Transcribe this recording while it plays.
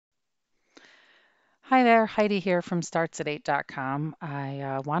Hi there, Heidi here from startsaT8.com.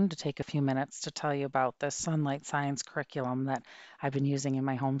 I wanted to take a few minutes to tell you about this Sonlight Science curriculum that I've been using in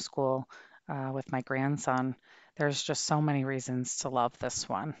my homeschool with my grandson. There's just so many reasons to love this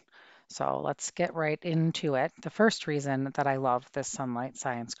one. So let's get right into it. The first reason that I love this Sonlight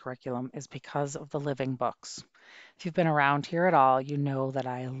Science curriculum is because of the living books. If you've been around here at all, you know that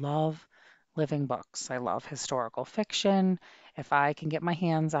I love living books. I love historical fiction. If I can get my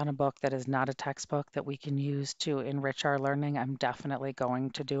hands on a book that is not a textbook that we can use to enrich our learning, I'm definitely going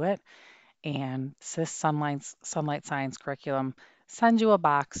to do it. And this Sunlight Science curriculum sends you a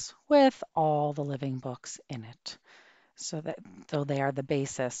box with all the living books in it. So that though they are the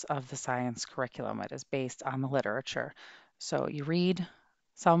basis of the science curriculum, it is based on the literature. So you read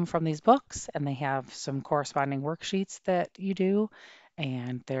some from these books, and they have some corresponding worksheets that you do,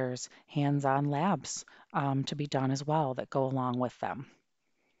 and there's hands-on labs to be done as well that go along with them.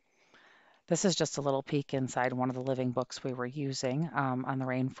 This is just a little peek inside one of the living books we were using on the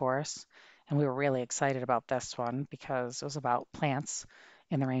rainforest, and we were really excited about this one because it was about plants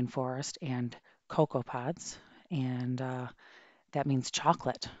in the rainforest and cocoa pods, and that means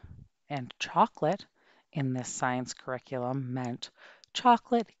chocolate. And chocolate in this science curriculum meant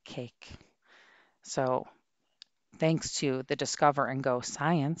chocolate cake. So, thanks to the Discover and Go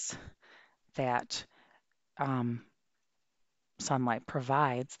science that um, Sonlight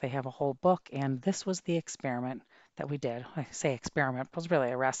provides, they have a whole book, and this was the experiment that we did. I say experiment, it was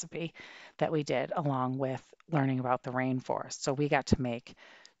really a recipe that we did along with learning about the rainforest. So, we got to make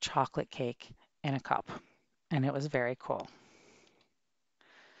chocolate cake in a cup, and it was very cool.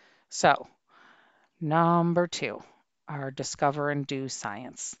 So, number two, our Discover and Do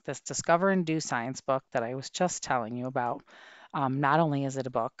Science. This Discover and Do Science book that I was just telling you about, not only is it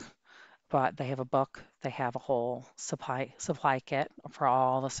a book, but they have a book, they have a whole supply kit for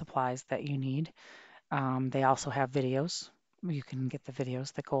all the supplies that you need. They also have videos. You can get the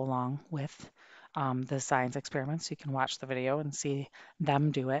videos that go along with the science experiments. You can watch the video and see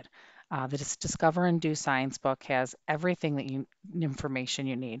them do it. The Discover and Do Science book has everything that information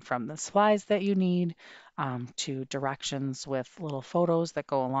you need, from the supplies that you need to directions with little photos that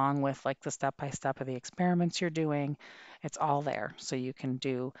go along with like the step-by-step of the experiments you're doing. It's all there, so you can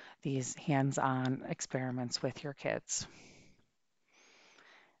do these hands-on experiments with your kids.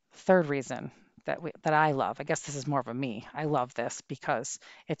 Third reason that I love, I guess this is more of a me. I love this because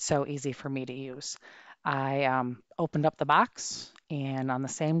it's so easy for me to use. I opened up the box, and on the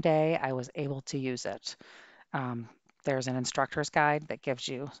same day, I was able to use it. Um, there's an instructor's guide that gives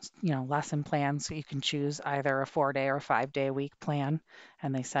you, lesson plans. So you can choose either a 4-day or a 5-day a week plan,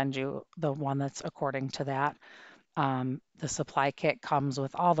 and they send you the one that's according to that. The supply kit comes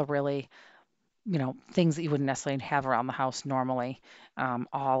with all the really things that you wouldn't necessarily have around the house normally,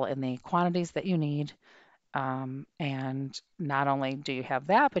 all in the quantities that you need. And not only do you have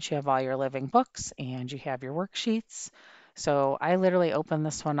that, but you have all your living books and you have your worksheets. So I literally opened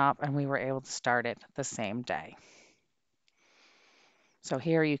this one up and we were able to start it the same day. So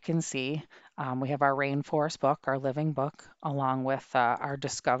here you can see we have our rainforest book, our living book, along with our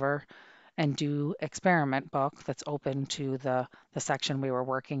Discover and Do experiment book that's open to the section we were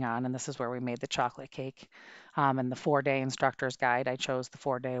working on. And this is where we made the chocolate cake. And the 4-day instructor's guide, I chose the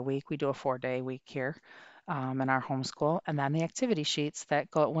 4-day a week. We do a 4-day a week here in our homeschool. And then the activity sheets that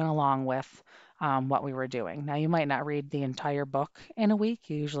went along with what we were doing. Now, you might not read the entire book in a week.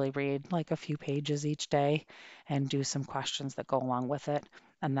 You usually read like a few pages each day and do some questions that go along with it.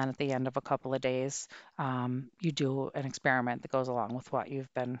 And then at the end of a couple of days, you do an experiment that goes along with what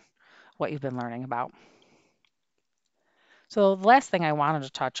you've been learning about. So the last thing I wanted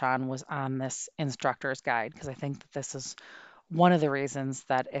to touch on was on this instructor's guide, because I think that this is one of the reasons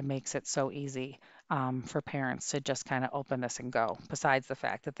that it makes it so easy for parents to just kind of open this and go. Besides the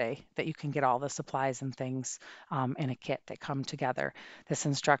fact that you can get all the supplies and things in a kit that come together, this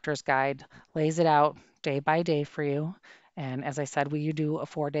instructor's guide lays it out day by day for you. And as I said, we do a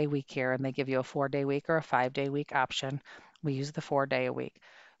 4-day week here, and they give you a 4-day week or a 5-day week option. We use the 4-day a week.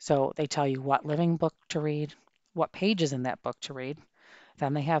 So they tell you what living book to read, what pages in that book to read.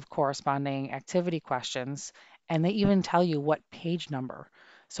 Then they have corresponding activity questions, and they even tell you what page number.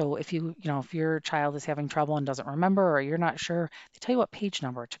 So if your child is having trouble and doesn't remember, or you're not sure, they tell you what page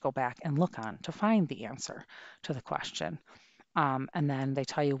number to go back and look on to find the answer to the question. And then they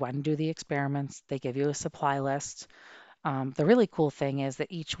tell you when to do the experiments. They give you a supply list. The really cool thing is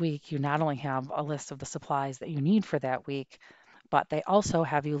that each week you not only have a list of the supplies that you need for that week, but they also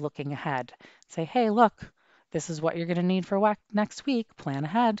have you looking ahead. Say, hey, look, this is what you're going to need for next week. Plan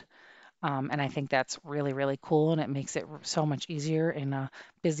ahead. And I think that's really, really cool. And it makes it so much easier in a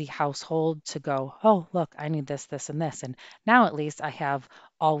busy household to go, oh, look, I need this, this, and this. And now at least I have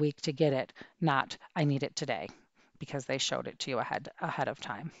all week to get it, not I need it today because they showed it to you ahead of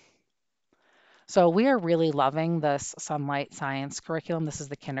time. So we are really loving this Sunlight Science curriculum. This is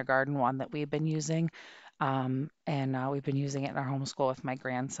the kindergarten one that we've been using. And we've been using it in our homeschool with my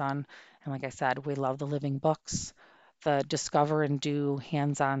grandson. And like I said, we love the living books. The discover and do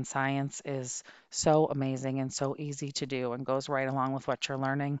hands-on science is so amazing and so easy to do and goes right along with what you're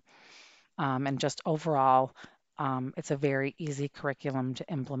learning. And just overall, it's a very easy curriculum to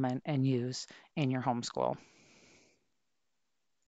implement and use in your homeschool.